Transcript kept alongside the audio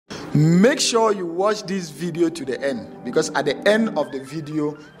Make sure you watch this video to the end, because at the end of the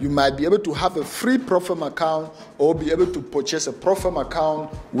video you might be able to have a free Profirm account or be able to purchase a Profirm account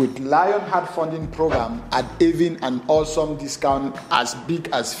with Lionheart funding program at even an awesome discount as big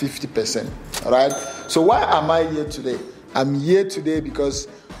as 50%. All right. So why am I here today? I'm here today because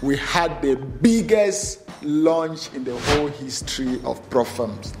we had the biggest launch in the whole history of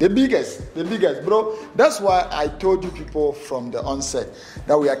Profirms. The biggest, bro. That's why I told you people from the onset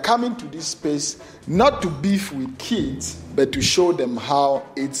that we are coming to this space not to beef with kids, but to show them how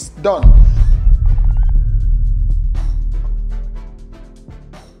it's done.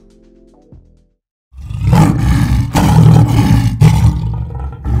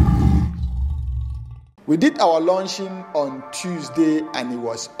 We did our launching on Tuesday and it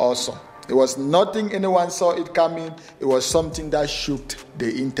was awesome. It was nothing anyone saw it coming. It was something that shook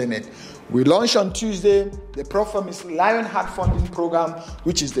the internet. We launched on Tuesday. The Profirm is Lionheart funding program,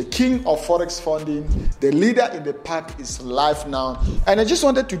 which is the king of Forex funding. The leader in the pack is live now. And I just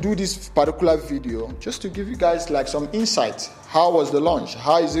wanted to do this particular video just to give you guys like some insights. How was the launch?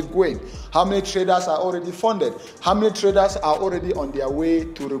 How is it going? How many traders are already funded? How many traders are already on their way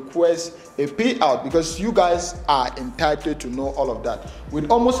to request a payout? Because you guys are entitled to know all of that. With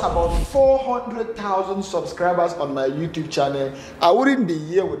almost about 400,000 subscribers on my YouTube channel, I wouldn't be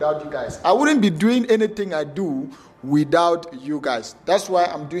here without you guys. I wouldn't be doing anything I do without you guys. That's why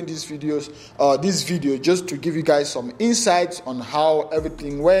I'm doing this video just to give you guys some insights on how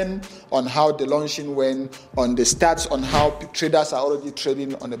everything went, on how the launching went, on the stats, on how traders are already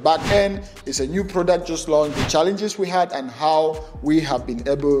trading on the back end. It's a new product just launched, the challenges we had, and how we have been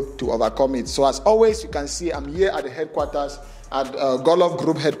able to overcome it. So as always, you can see I'm here at the headquarters, at Godlove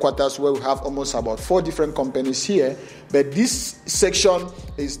Group headquarters, where we have almost about 4 different companies here. But this section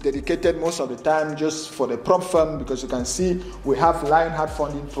is dedicated most of the time just for the Profirm, because you can see we have Lionheart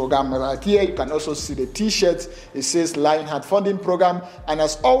funding program right here. You can also see the t-shirts. It says Lionheart funding program. And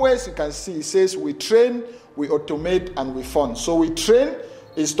as always, you can see it says we train, we automate, and we fund. So we train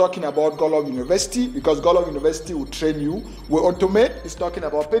is talking about Godlove University, because Godlove University will train you. We automate is talking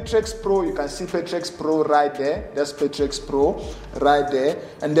about Patrex Pro. You can see Patrex Pro right there. That's Patrex Pro right there.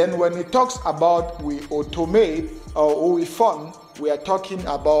 And then when it talks about we automate or we fund, we are talking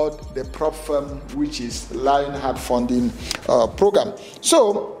about the Profirm, which is Lionheart funding program.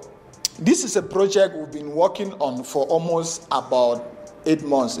 So this is a project we've been working on for almost about 8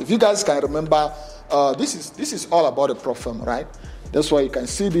 months. If you guys can remember, this is all about the Profirm, right? That's why you can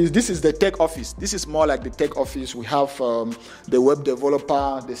see this. This is the tech office. This is more like the tech office. We have the web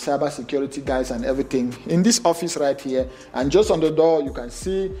developer, the cyber security guys, and everything in this office right here. And just on the door, you can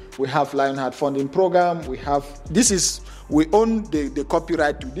see we have Lionheart funding program. We own the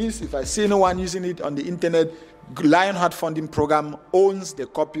copyright to this. If I see anyone using it on the internet, Lionheart funding program owns the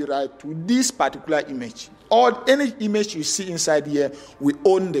copyright to this particular image. Or any image you see inside here, we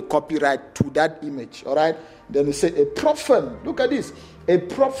own the copyright to that image. All right. Then we say a Profirm. Look at this. A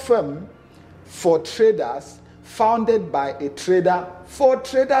Profirm for traders, founded by a trader for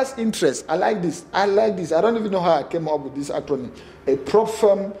traders' interest. I like this. I don't even know how I came up with this acronym. A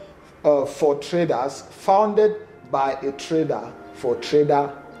Profirm for traders, founded by a trader for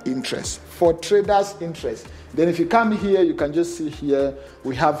trader interest. For traders' interest. Then if you come here, you can just see here,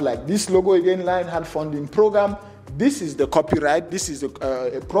 we have like this logo again, Lionheart funding program. This is the copyright. This is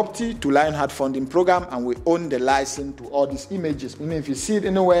a property to Lionheart funding program, and we own the license to all these images. Meaning if you see it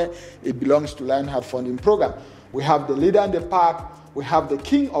anywhere, it belongs to Lionheart funding program. We have the leader in the pack. We have the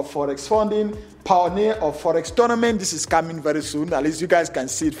king of Forex funding, pioneer of Forex tournament. This is coming very soon. At least you guys can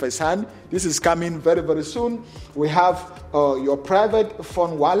see it firsthand. This is coming very, very soon. We have your private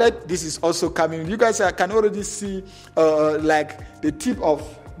fund wallet. This is also coming. You guys can already see like the tip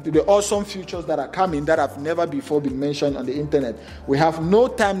of the awesome features that are coming that have never before been mentioned on the internet. We have no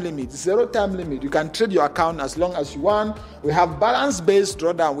time limit, 0 time limit. You can trade your account as long as you want. We have balance-based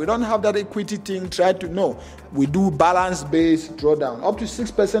drawdown. We don't have that equity thing. Try to know. We do balance-based drawdown, up to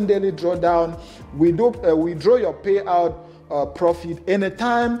 6% daily drawdown. We draw your payout profit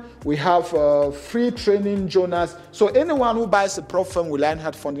anytime. We have free training journals. So anyone who buys a Profirm with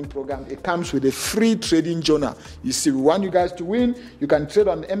Lionheart funding program, it comes with a free trading journal. You see, we want you guys to win. You can trade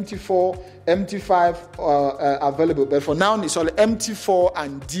on MT4, MT5 available, but for now it's all MT4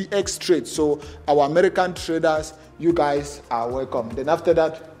 and DX trade. So our American traders, you guys are welcome. Then after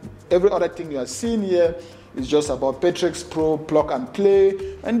that, every other thing you are seeing here is just about Patrex Pro, plug and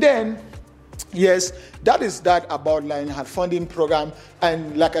play, and then Yes, that is that about Lionheart funding program.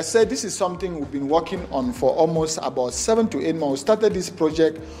 And like I said, this is something we've been working on for almost about 7 to 8 months. We started this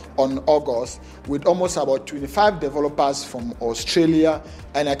project on August with almost about 25 developers from Australia.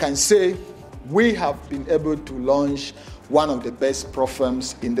 And I can say we have been able to launch one of the best prop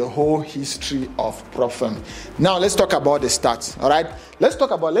firms in the whole history of prop firm. Now let's talk about the stats. All right,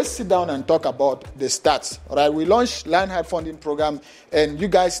 let's sit down and talk about the stats. All right, we launched Lionheart funding program, and you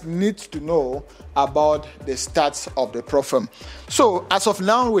guys need to know about the stats of the prop firm. So as of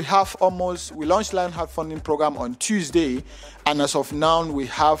now, we launched Lionheart funding program on Tuesday, and as of now we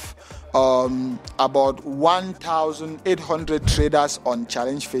have about 1,800 traders on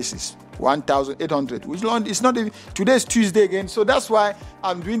challenge phases. 1,800, which it's not even, today is Tuesday again, so that's why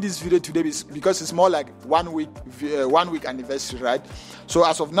I'm doing this video today, because it's more like 1 week anniversary, right? So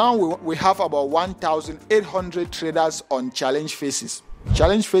as of now, we have about 1,800 traders on challenge phases,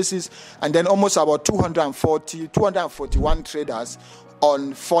 and then almost about 241 traders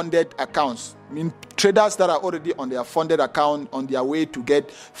on funded accounts. I mean, traders that are already on their funded account on their way to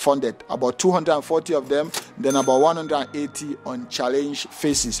get funded. About 240 of them, then about 180 on challenge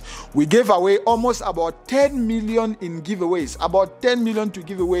phases. We gave away almost about 10 million in giveaways, about 10 million to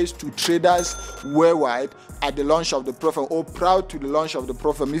giveaways to traders worldwide at the launch of the prop firm, or proud to the launch of the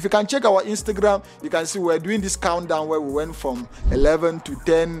prop firm. If you can check our Instagram, you can see we're doing this countdown where we went from 11 to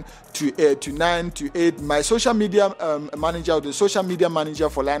 10 to 8 to 9 to 8. My social media manager, the social media manager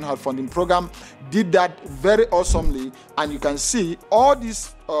for Lionheart funding program, did that very awesomely, and you can see all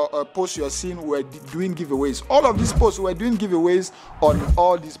these posts you're seeing were doing giveaways. All of these posts were doing giveaways on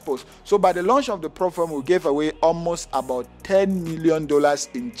all these posts. So by the launch of the prop firm, we gave away almost about $10 million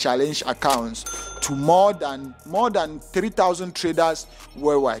in challenge accounts to more than 3,000 traders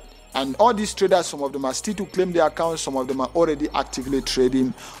worldwide. And all these traders, some of them are still to claim their accounts, some of them are already actively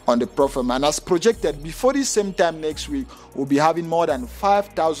trading on the prop firm. And as projected, before this same time next week, we'll be having more than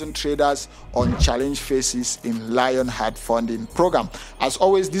 5,000 traders on challenge phases in Lionheart funding program. As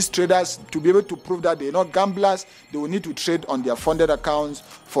always, these traders, to be able to prove that they're not gamblers, they will need to trade on their funded accounts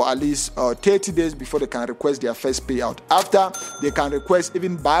for at least 30 days before they can request their first payout. After, they can request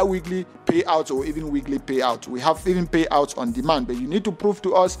even bi-weekly payouts or even weekly payouts. We have even payouts on demand, but you need to prove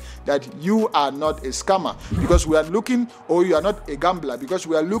to us that you are not a scammer, because we are looking, or you are not a gambler, because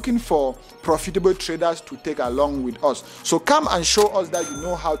we are looking for profitable traders to take along with us. So come and show us that you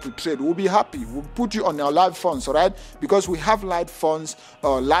know how to trade. We'll be happy. We'll put you on our live funds, all right? Because we have live funds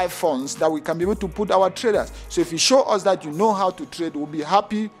that we can be able to put our traders. So if you show us that you know how to trade, we'll be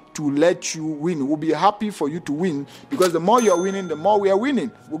happy to let you win. We'll be happy for you to win, because the more you're winning, the more we are winning.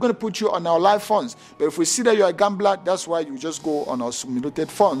 We're going to put you on our live funds. But if we see that you're a gambler, that's why you just go on our simulated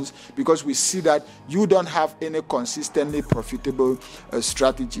funds, because we see that you don't have any consistently profitable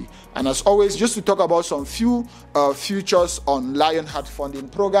strategy. And as always, just to talk about some few features on Lionheart funding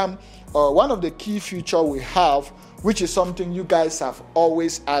program, one of the key features we have, which is something you guys have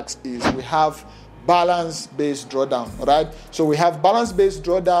always asked, is we have balance-based drawdown. All right, so we have balance-based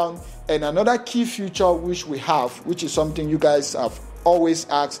drawdown, and another key feature which we have, which is something you guys have always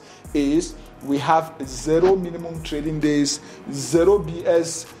asked, is we have 0 minimum trading days, 0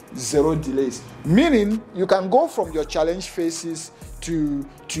 BS, 0 delays. Meaning you can go from your challenge phases to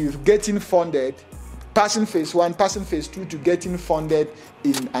getting funded, passing phase 1, passing phase 2 to getting funded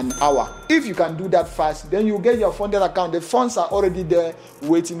in an hour. If you can do that fast, then you get your funded account. The funds are already there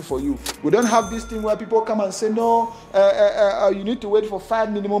waiting for you. We don't have this thing where people come and say, no, you need to wait for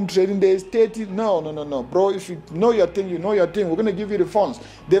 5 minimum trading days, 30. No. Bro, if you know your thing, you know your thing. We're going to give you the funds.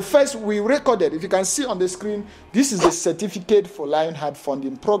 The first we recorded, if you can see on the screen, this is the certificate for Lionheart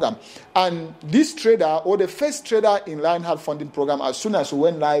funding program. And this trader, or the first trader in Lionheart funding program, as soon as we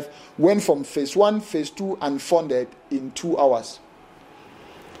went live, went from phase 1, phase 2, and funded in 2 hours.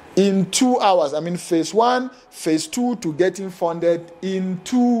 In 2 hours, I mean phase 1, phase 2 to getting funded in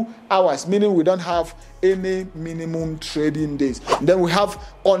 2 hours, meaning we don't have any minimum trading days. And then we have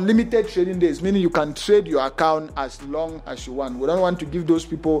unlimited trading days, meaning you can trade your account as long as you want. We don't want to give those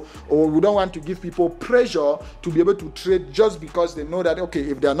people, or we don't want to give people pressure to be able to trade just because they know that, okay,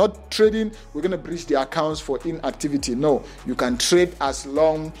 if they are not trading, we're going to breach their accounts for inactivity. No, you can trade as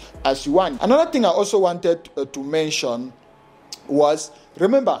long as you want. Another thing I also wanted to mention was,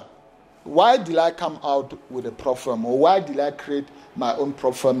 remember, why did I come out with a prop firm, or why did I create my own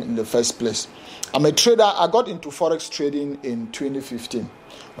prop firm in the first place? I'm a trader. I got into Forex trading in 2015.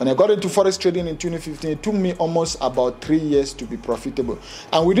 When I got into Forex trading in 2015, it took me almost about 3 years to be profitable.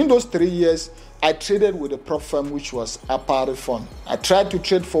 And within those 3 years, I traded with a prop firm which was Apare Fund. I tried to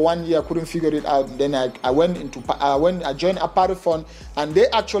trade for 1 year, I couldn't figure it out. Then I joined Apare Fund, and they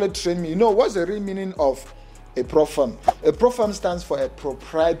actually trained me. You know, what's the real meaning of a prop firm? A prop firm stands for a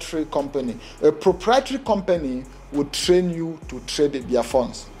proprietary company. A proprietary company would train you to trade their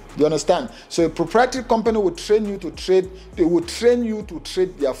funds. Do you understand? So a proprietary company would train you to trade. They would train you to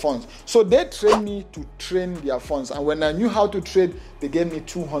trade their funds. So they trained me to train their funds. And when I knew how to trade, they gave me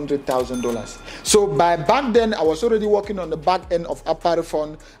 $200,000. So by back then, I was already working on the back end of Apare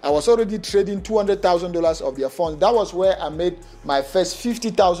Fund. I was already trading $200,000 of their funds. That was where I made my first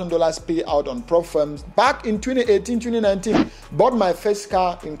 $50,000 payout on prop firms. Back in 2018, 2019, bought my first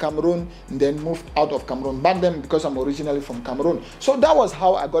car in Cameroon and then moved out of Cameroon. Back then, because I'm originally from Cameroon. So that was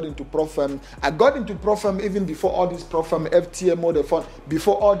how I got into prop firm. I got into prop firm even before all these prop firm, FTMO, the fund,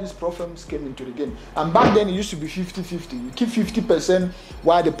 before all these prop firms came into the game. And back then, it used to be 50-50. You keep 50%.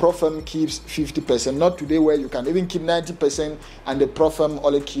 While the prop firm keeps 50%, not today where you can even keep 90% and the prop firm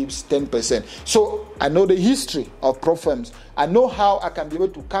only keeps 10%. So I know the history of prop firms. I know how I can be able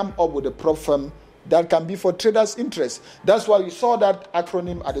to come up with a prop firm that can be for traders' interest. That's why you saw that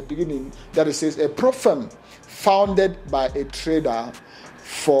acronym at the beginning that it says a prop firm founded by a trader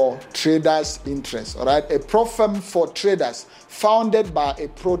for traders' interest. All right, a prop firm for traders, founded by a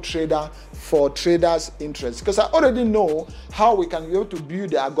pro trader for traders' interest. Because I already know how we can be able to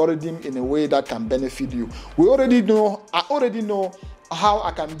build the algorithm in a way that can benefit you. I already know how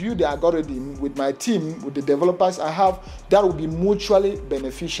I can build the algorithm with my team, with the developers I have, that will be mutually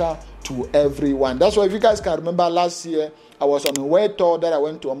beneficial to everyone. That's why, if you guys can remember, last year I was on a world tour that I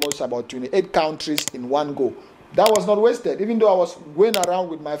went to almost about 28 countries in one go. That was not wasted. Even though I was going around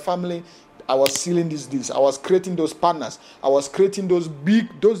with my family, I was sealing these deals. I was creating those partners. I was creating those big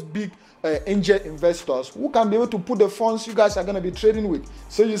angel investors who can be able to put the funds you guys are going to be trading with.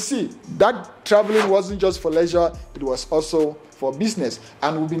 So you see, that traveling wasn't just for leisure, it was also for business.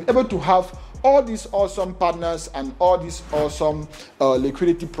 And we've been able to have all these awesome partners and all these awesome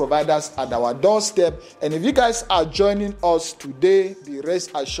liquidity providers at our doorstep. And if you guys are joining us today, be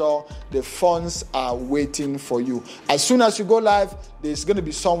rest assured the funds are waiting for you. As soon as you go live, there's going to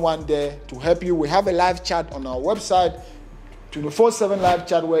be someone there to help you. We have a live chat on our website, 24/7 live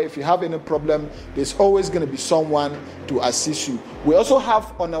chat, where if you have any problem, there's always going to be someone to assist you. We also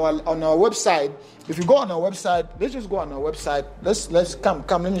have on our website. If you go on our website, let's just go on our website. Let's come.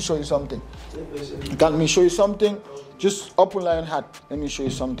 Let me show you something. Let me show you something. Just open Lionheart. Let me show you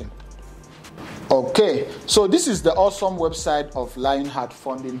something. Okay, so this is the awesome website of Lionheart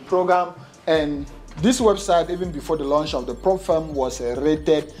Funding Program, and this website, even before the launch of the prop firm, was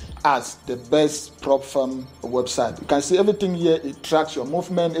rated as the best prop firm website. You can see everything here. It tracks your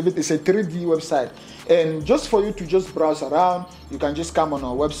movement. It's a 3D website. And just for you to just browse around, you can just come on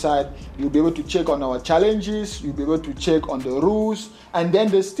our website. You'll be able to check on our challenges. You'll be able to check on the rules. And then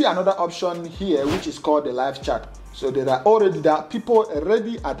there's still another option here, which is called the live chat. So there are people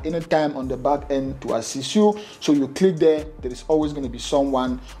ready at any time on the back end to assist you. So you click there. There is always going to be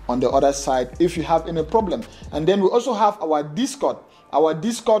someone on the other side if you have any problem. And then we also have our Discord. Our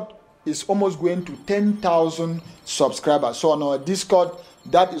Discord is almost going to 10,000 subscribers. So on our Discord,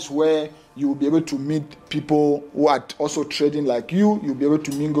 that is where you will be able to meet people who are also trading like you. You'll be able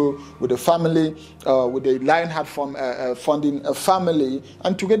to mingle with the family, with the Lionheart Funding family,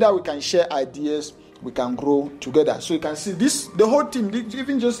 and together we can share ideas. We can grow together. So you can see this, the whole team,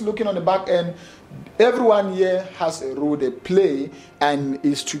 even just looking on the back end, everyone here has a role they play, and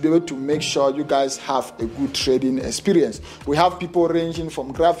is to be able to make sure you guys have a good trading experience. We have people ranging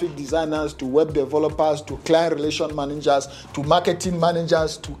from graphic designers to web developers to client relation managers to marketing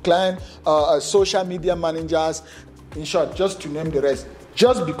managers to client social media managers. In short, just to name the rest.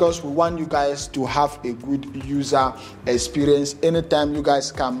 Just because we want you guys to have a good user experience anytime you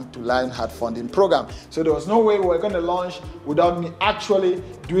guys come to Lionheart Funding Program. So there was no way we're going to launch without me actually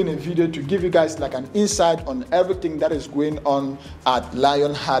doing a video to give you guys like an insight on everything that is going on at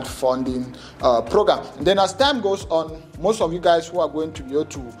Lionheart Funding Program. And then as time goes on, most of you guys who are going to be able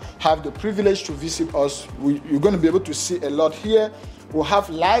to have the privilege to visit us, you're going to be able to see a lot here. We'll have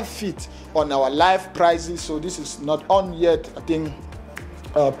live feed on our live prices. So this is not on yet. I think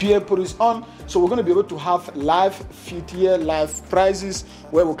PA put is on, so we're going to be able to have live feed here, live prices,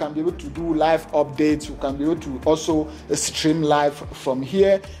 where we can be able to do live updates. We can be able to also stream live from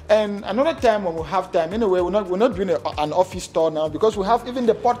here. And another time when we have time, anyway, we're not doing an office tour now because we have even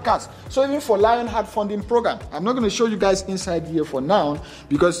the podcast. So even for Lionheart Funding Program, I'm not going to show you guys inside here for now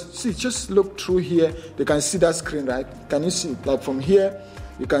because see, just look through here. They can see that screen, right? Can you see? Like from here,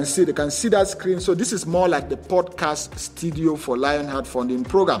 they can see that screen. So this is more like the podcast studio for Lionheart Funding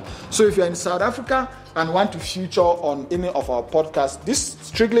Program. So if you're in South Africa and want to feature on any of our podcasts, this is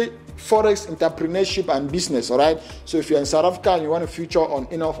strictly Forex, entrepreneurship, and business, all right? So if you're in South Africa and you want to feature on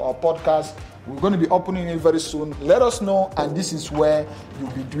any of our podcasts, we're going to be opening it very soon. Let us know, and this is where you'll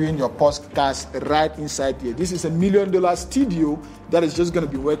be doing your podcast right inside here. This is $1 million studio that is just going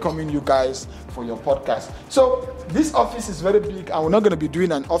to be welcoming you guys for your podcast. So this office is very big, and we're not going to be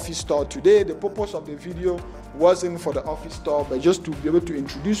doing an office tour today. The purpose of the video wasn't for the office tour, but just to be able to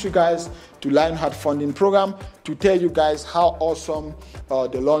introduce you guys to Lionheart Funding Program, to tell you guys how awesome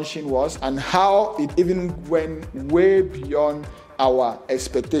the launching was and how it even went way beyond our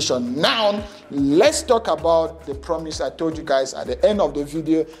expectation. Now, let's talk about the promise I told you guys at the end of the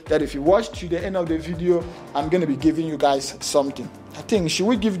video, that if you watch to the end of the video, I'm going to be giving you guys something. I think, should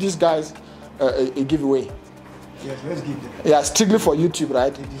we give these guys a giveaway? Yes, let's give them. Yeah, strictly for YouTube,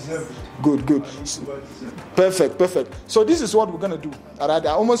 right? They deserve it. Good. Perfect. So this is what we're going to do. All right,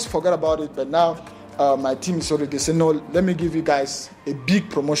 I almost forgot about it, but now my team is already saying, no, let me give you guys a big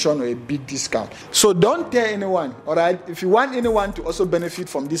promotion or a big discount. So don't tell anyone, all right? If you want anyone to also benefit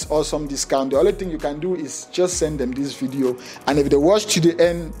from this awesome discount, the only thing you can do is just send them this video. And if they watch to the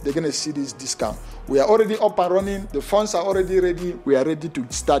end, they're going to see this discount. We are already up and running. The funds are already ready. We are ready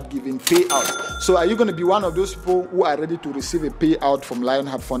to start giving payouts. So are you going to be one of those people who are ready to receive a payout from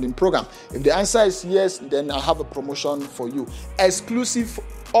Lionheart Funding Program? If the answer is yes, then I have a promotion for you. Exclusive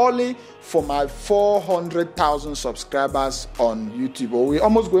only for my 400,000 subscribers on YouTube. Or we're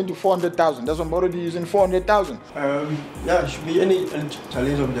almost going to 400,000. That's why I'm already using 400,000. Yeah, it should be any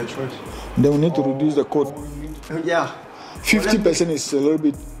challenge of their choice. Then we need to reduce the code. Yeah. 50% is a little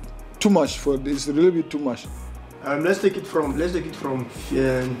bit too much for this. A little bit too much. Let's take it from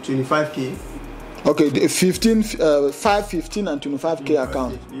 25k. Okay, the 5, 15, and 25k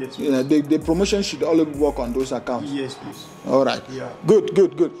account. Yes. Yeah, the promotion should always work on those accounts. Yes, please. All right. Yeah.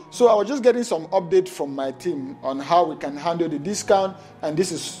 Good. So I was just getting some update from my team on how we can handle the discount, and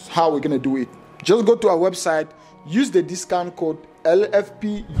this is how we're gonna do it. Just go to our website, use the discount code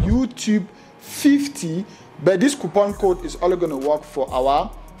LFP YouTube 50, but this coupon code is only gonna work for our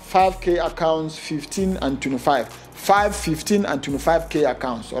 5k accounts, 15 and 25. 5, 15 and 25k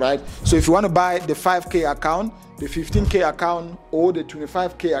accounts, all right? So if you want to buy the 5k account, the 15k account, or the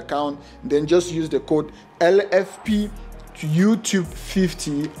 25k account, then just use the code LFP YouTube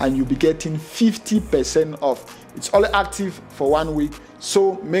 50 and you'll be getting 50% off. It's only active for 1 week,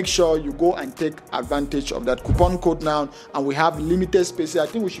 so make sure you go and take advantage of that coupon code now. And we have limited spaces. I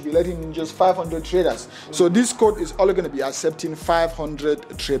think we should be letting in just 500 traders. So this code is only going to be accepting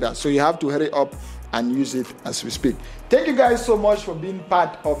 500 traders. So you have to hurry up and use it as we speak. Thank you guys so much for being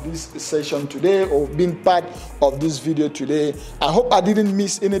part of this session today, or being part of this video today. I hope I didn't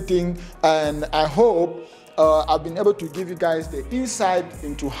miss anything, and I hope I've been able to give you guys the insight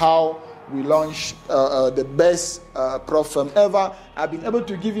into how we launched the best prop firm ever. I've been able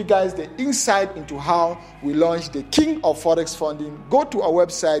to give you guys the insight into how we launched the king of Forex funding. Go to our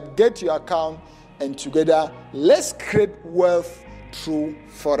website, get your account, and together let's create wealth through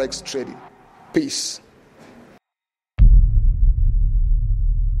Forex trading. Peace.